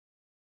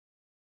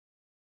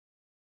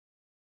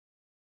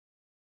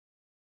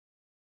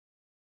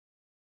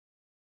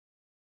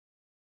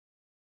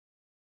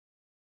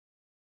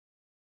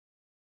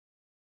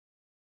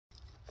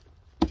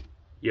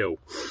Yo.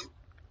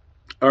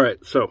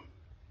 Alright, so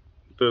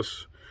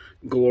this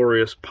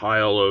glorious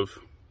pile of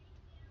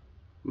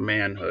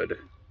manhood.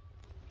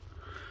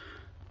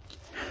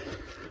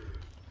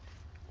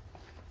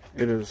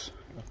 It is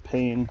a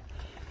pain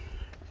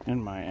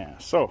in my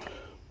ass. So,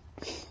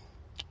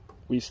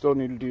 we still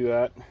need to do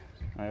that.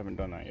 I haven't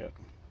done that yet.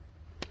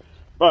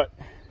 But,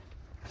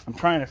 I'm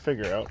trying to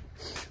figure out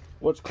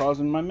what's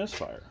causing my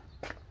misfire.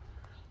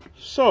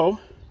 So,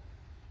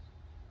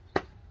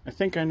 I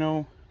think I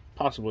know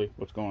possibly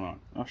what's going on.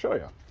 I'll show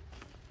you.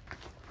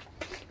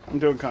 I'm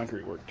doing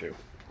concrete work too.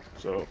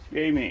 So,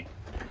 yay me.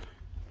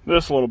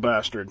 This little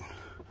bastard.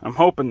 I'm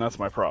hoping that's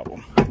my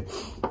problem.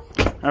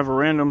 I have a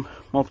random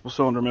multiple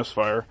cylinder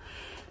misfire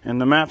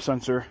and the map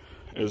sensor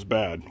is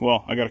bad.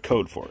 Well, I got a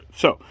code for it.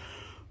 So,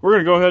 we're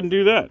going to go ahead and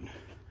do that.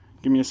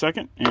 Give me a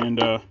second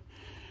and I'll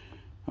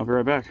be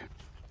right back.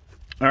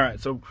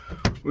 Alright, so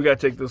we got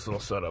to take this little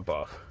setup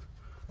off.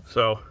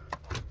 So,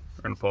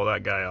 we're going to pull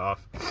that guy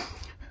off.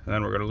 And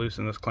then we're going to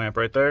loosen this clamp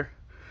right there.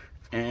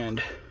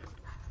 And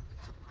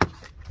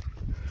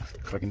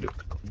if I can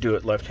do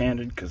it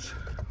left-handed, because,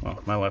 well,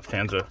 my left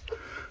hand's a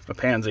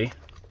pansy.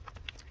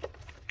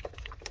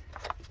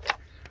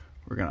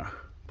 We're going to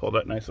pull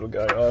that nice little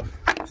guy off,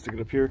 stick it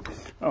up here.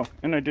 Oh,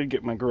 and I did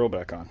get my grill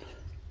back on.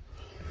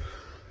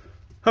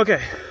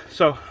 Okay,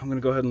 so I'm going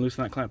to go ahead and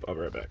loosen that clamp. I'll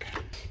be right back.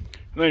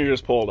 And then you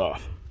just pull it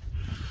off.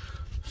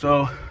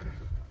 So,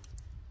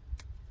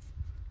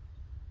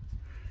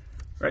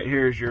 right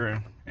here is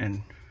your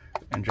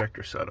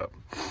injector setup,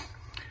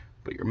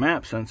 but your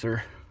map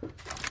sensor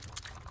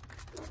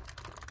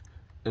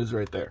is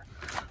right there.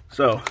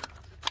 So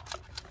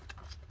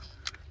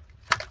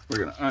we're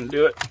gonna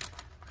undo it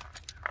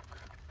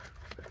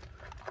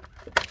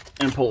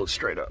and pull it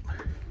straight up.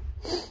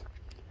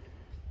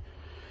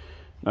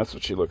 That's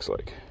what she looks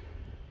like.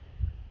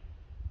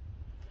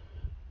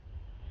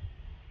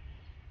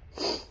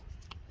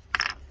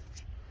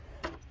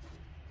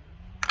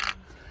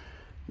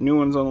 New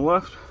one's on the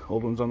left,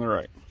 old one's on the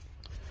right.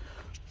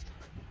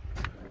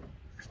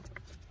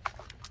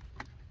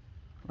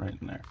 Right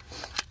in there.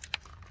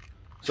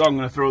 So I'm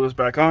going to throw this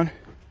back on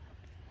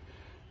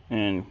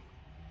and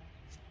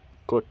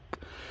clip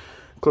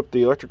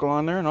the electrical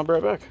on there and I'll be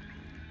right back.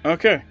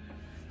 Okay,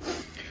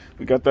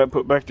 we got that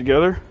put back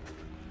together.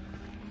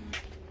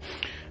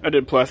 I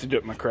did plastic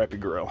dip my crappy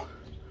grill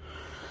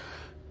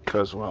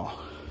because, well,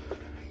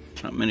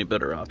 not many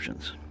better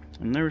options.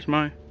 And there's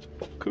my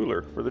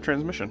cooler for the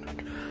transmission.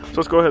 So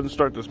let's go ahead and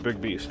start this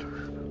big beast.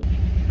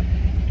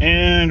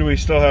 And we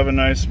still have a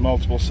nice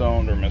multiple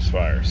cylinder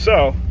misfire.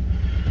 So,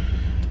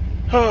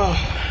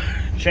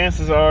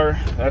 chances are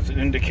that's an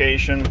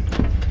indication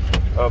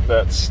of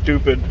that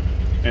stupid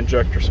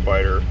injector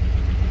spider.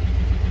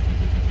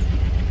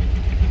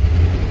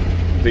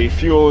 The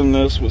fuel in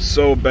this was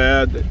so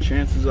bad that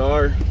chances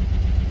are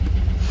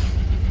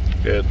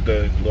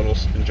the little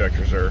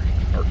injectors are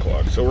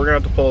clogged. So we're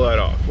gonna have to pull that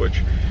off,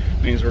 which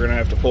means we're gonna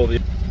have to pull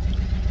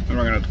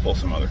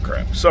some other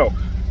crap. So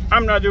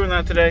I'm not doing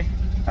that today.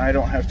 I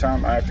don't have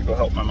time. I have to go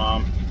help my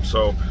mom.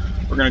 So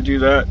we're gonna do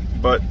that,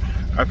 but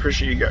I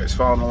appreciate you guys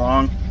following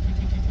along.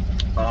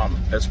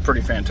 It's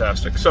pretty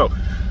fantastic. So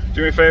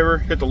do me a favor,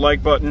 hit the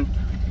like button.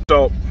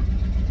 So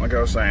like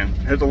I was saying,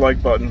 hit the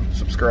like button,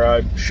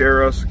 subscribe,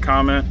 share us,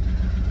 comment,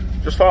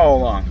 just follow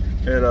along.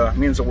 It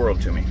means the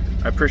world to me.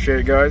 I appreciate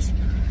it, guys.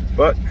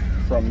 But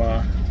from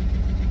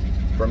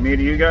me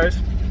to you guys,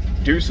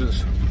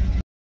 deuces.